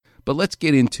But let's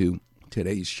get into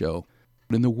today's show.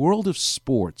 In the world of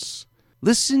sports,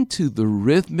 listen to the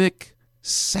rhythmic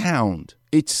sound.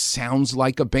 It sounds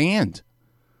like a band,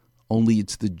 only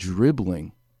it's the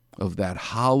dribbling of that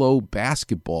hollow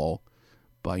basketball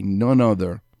by none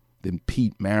other than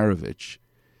Pete Maravich.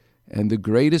 And the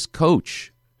greatest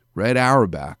coach, Red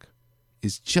Auerbach,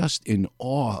 is just in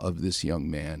awe of this young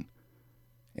man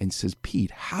and says,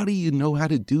 Pete, how do you know how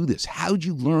to do this? How'd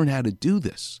you learn how to do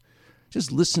this? Just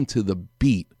listen to the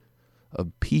beat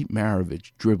of Pete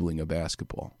Maravich dribbling a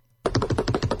basketball.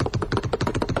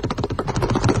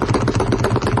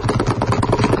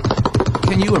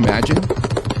 Can you imagine?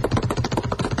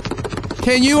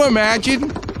 Can you imagine?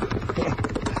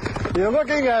 You're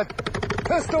looking at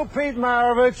Pistol Pete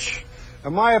Maravich,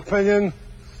 in my opinion,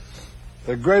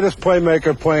 the greatest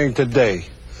playmaker playing today.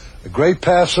 A great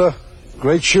passer,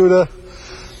 great shooter.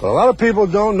 But a lot of people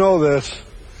don't know this.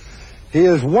 He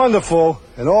is wonderful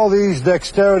in all these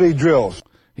dexterity drills.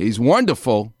 He's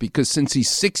wonderful because since he's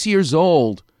 6 years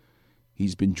old,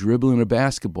 he's been dribbling a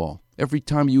basketball. Every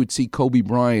time you would see Kobe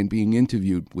Bryant being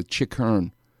interviewed with Chick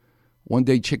Hearn, one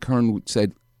day Chick Hearn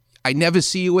said, I never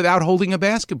see you without holding a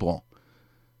basketball.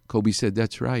 Kobe said,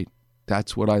 that's right.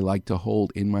 That's what I like to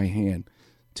hold in my hand,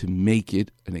 to make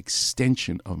it an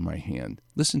extension of my hand.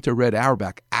 Listen to Red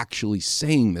Auerbach actually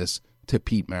saying this to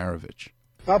Pete Maravich.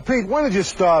 Now, Pete, when did you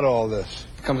start all this?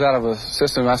 It comes out of a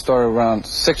system I started around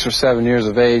 6 or 7 years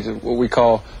of age, what we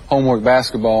call homework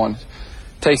basketball, and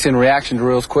takes in reaction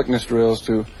drills, quickness drills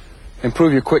to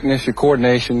improve your quickness, your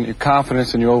coordination, your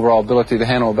confidence, and your overall ability to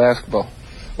handle a basketball.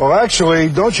 Well, actually,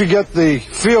 don't you get the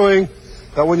feeling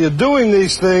that when you're doing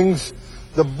these things,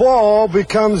 the ball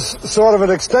becomes sort of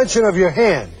an extension of your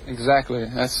hand? Exactly.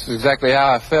 That's exactly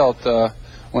how I felt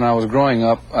when I was growing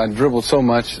up. I dribbled so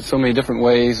much, so many different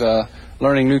ways,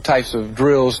 learning new types of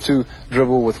drills to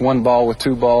dribble with one ball, with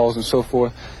two balls, and so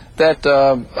forth, that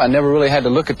I never really had to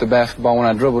look at the basketball when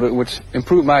I dribbled it, which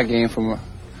improved my game from a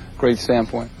great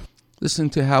standpoint.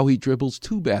 Listen to how he dribbles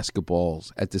two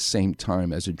basketballs at the same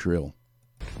time as a drill.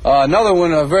 Another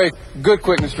one, a very good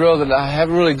quickness drill that I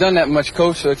haven't really done that much,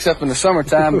 Coach, except in the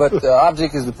summertime, but the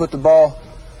object is to put the ball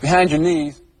behind your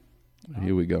knees.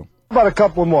 Here we go. How about a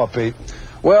couple more, Pete?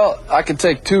 Well, I can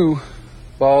take two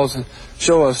balls and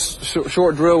show a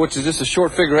short drill, which is just a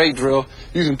short figure-8 drill,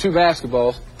 using two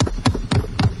basketballs.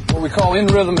 What we call in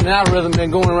rhythm and out rhythm, then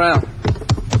going around.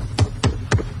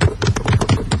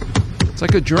 It's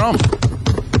like a drum.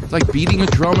 It's like beating a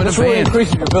drum in a band. This really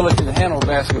increases your ability to handle a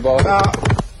basketball. Now,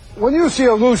 when you see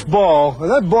a loose ball,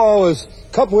 and that ball is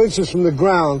a couple inches from the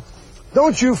ground,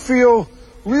 don't you feel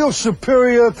real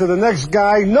superior to the next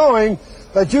guy, knowing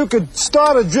that you could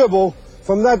start a dribble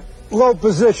from that low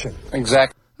position?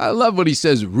 Exactly. I love what he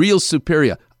says, real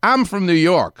superior. I'm from New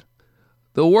York.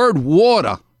 The word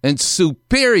water and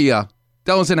superior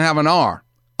doesn't have an R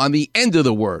on the end of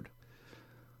the word.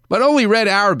 But only Red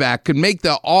Auerbach can make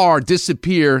the R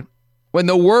disappear when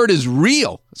the word is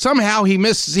real. Somehow he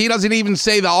doesn't even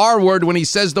say the R word when he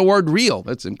says the word real.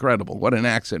 That's incredible. What an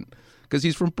accent. Because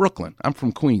he's from Brooklyn. I'm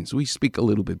from Queens. We speak a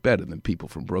little bit better than people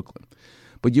from Brooklyn.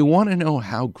 But you want to know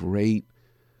how great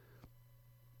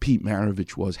Pete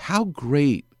Maravich was? How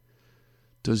great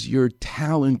does your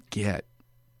talent get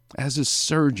as a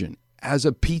surgeon, as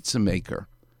a pizza maker,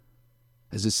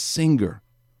 as a singer?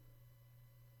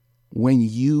 When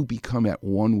you become at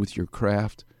one with your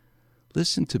craft,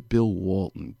 listen to Bill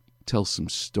Walton tell some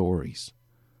stories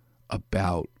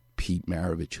about Pete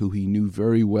Maravich, who he knew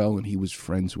very well and he was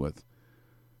friends with.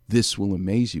 This will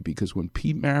amaze you because when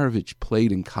Pete Maravich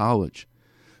played in college,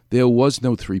 there was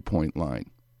no three-point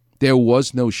line. There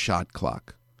was no shot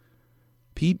clock.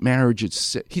 Pete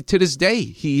Maravich, to this day,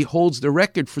 he holds the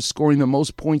record for scoring the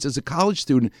most points as a college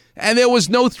student, and there was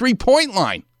no three-point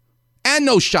line and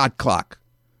no shot clock.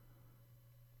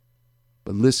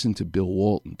 But listen to Bill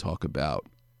Walton talk about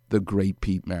the great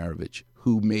Pete Maravich,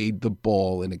 who made the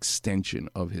ball an extension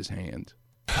of his hand.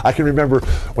 I can remember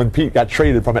when Pete got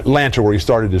traded from Atlanta, where he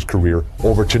started his career,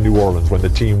 over to New Orleans when the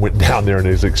team went down there in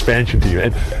his expansion team.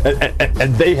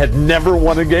 And they had never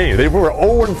won a game. They were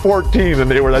 0-14,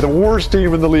 and they were the worst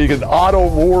team in the league. And Otto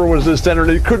Moore was the center.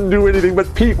 They couldn't do anything,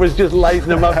 but Pete was just lighting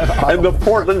them up. And the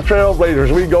Portland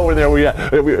Trailblazers, we go in there. We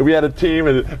had a team,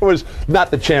 and it was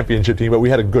not the championship team, but we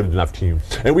had a good enough team.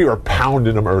 And we were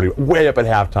pounding them early, way up at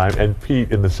halftime. And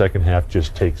Pete, in the second half,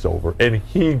 just takes over. And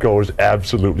he goes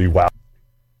absolutely wild.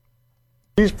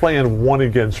 He's playing 1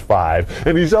 against 5,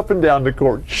 and he's up and down the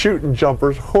court, shooting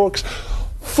jumpers, hooks,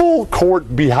 full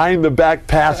court behind the back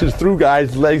passes through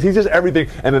guys' legs. He's just everything.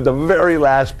 And at the very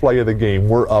last play of the game,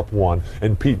 we're up 1,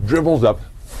 and Pete dribbles up,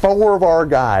 4 of our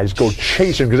guys go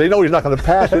chase him because they know he's not going to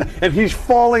pass it, and he's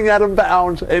falling out of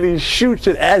bounds, and he shoots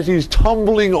it as he's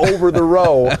tumbling over the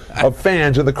row of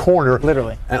fans in the corner.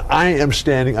 Literally. And I am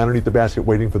standing underneath the basket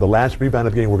waiting for the last rebound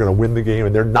of the game. We're going to win the game,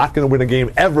 and they're not going to win a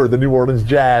game ever, the New Orleans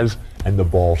Jazz, and the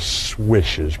ball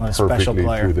swishes perfectly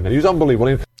through the net. He was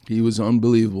unbelievable. He was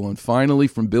unbelievable. And finally,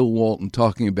 from Bill Walton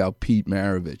talking about Pete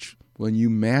Maravich, when you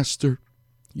master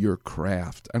your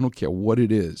craft, I don't care what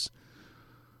it is,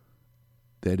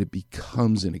 that it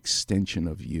becomes an extension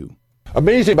of you.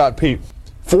 Amazing about Pete,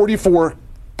 44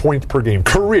 points per game,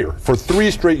 career for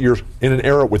 3 straight years in an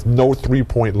era with no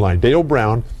three-point line. Dale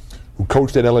Brown, who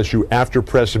coached at LSU after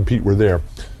Press and Pete were there,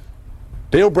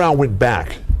 Dale Brown went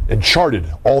back and charted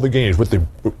all the games with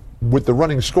the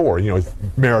running score. You know,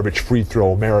 Maravich free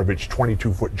throw, Maravich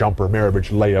 22-foot jumper,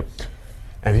 Maravich layup.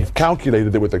 And he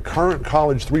calculated that with the current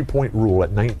college three-point rule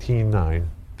at 19.9,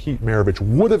 Pete Maravich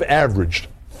would have averaged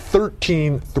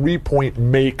 13 three-point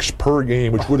makes per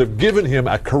game, which would have given him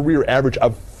a career average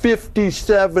of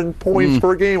 57 points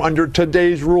per game under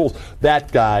today's rules.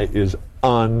 That guy is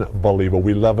unbelievable.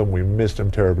 We love him. We missed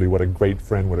him terribly. What a great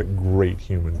friend. What a great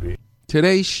human being.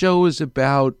 Today's show is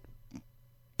about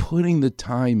putting the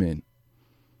time in,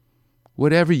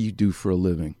 whatever you do for a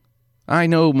living. I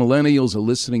know millennials are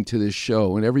listening to this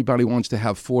show, and everybody wants to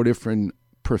have 4 different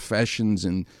professions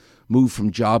and move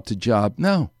from job to job.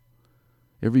 No.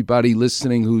 Everybody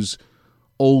listening who's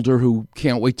older, who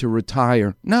can't wait to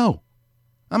retire. No.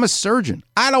 I'm a surgeon.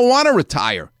 I don't want to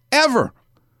retire, ever.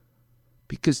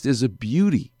 Because there's a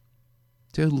beauty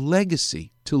to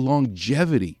legacy, to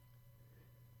longevity.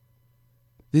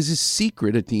 There's a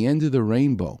secret at the end of the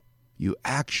rainbow. You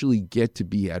actually get to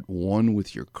be at one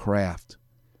with your craft.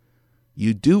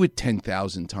 You do it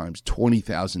 10,000 times,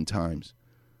 20,000 times.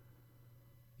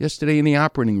 Yesterday in the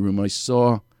operating room, I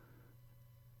saw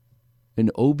an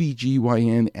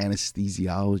OBGYN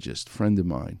anesthesiologist, friend of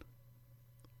mine,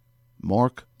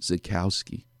 Mark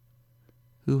Zakowski,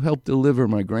 who helped deliver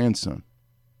my grandson,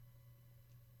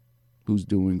 who's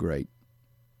doing great,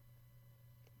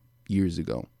 years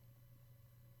ago.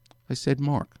 I said,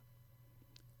 Mark,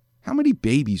 how many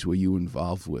babies were you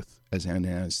involved with as an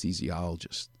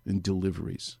anesthesiologist in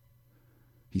deliveries?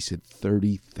 He said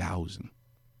 30,000.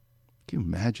 Can you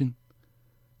imagine?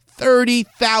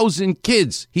 30,000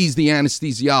 kids. He's the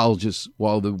anesthesiologist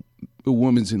while the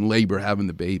woman's in labor having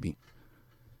the baby.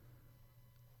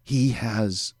 He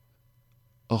has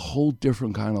a whole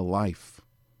different kind of life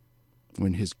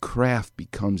when his craft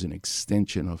becomes an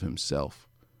extension of himself.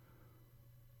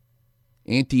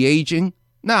 Anti-aging?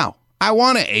 No. I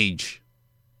want to age.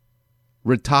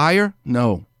 Retire?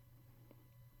 No.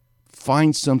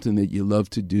 Find something that you love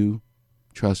to do.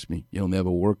 Trust me, you'll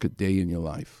never work a day in your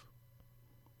life.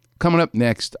 Coming up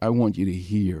next, I want you to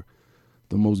hear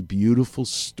the most beautiful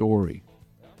story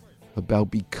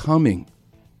about becoming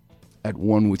at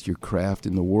one with your craft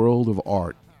in the world of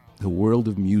art, the world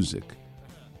of music.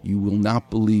 You will not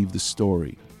believe the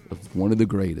story of one of the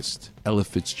greatest, Ella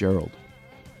Fitzgerald.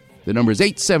 The number is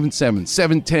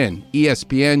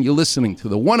 877-710-ESPN. You're listening to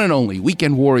the one and only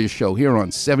Weekend Warrior Show here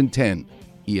on 710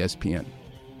 ESPN.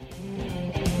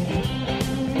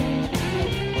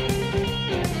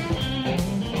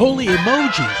 Holy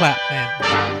emoji clap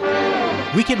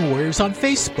man. Weekend Warriors on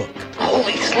Facebook.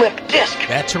 Holy slip disc.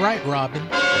 That's right, Robin.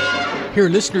 Hear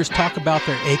listeners talk about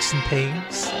their aches and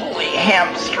pains. Holy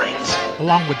hamstrings.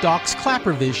 Along with Doc's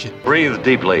Clapper Vision. Breathe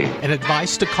deeply. And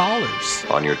advice to callers.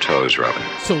 On your toes, Robin.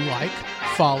 So like,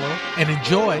 follow, and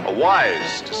enjoy a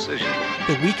wise decision.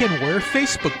 The Weekend Warrior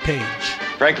Facebook page.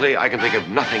 Frankly, I can think of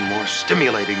nothing more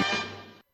stimulating.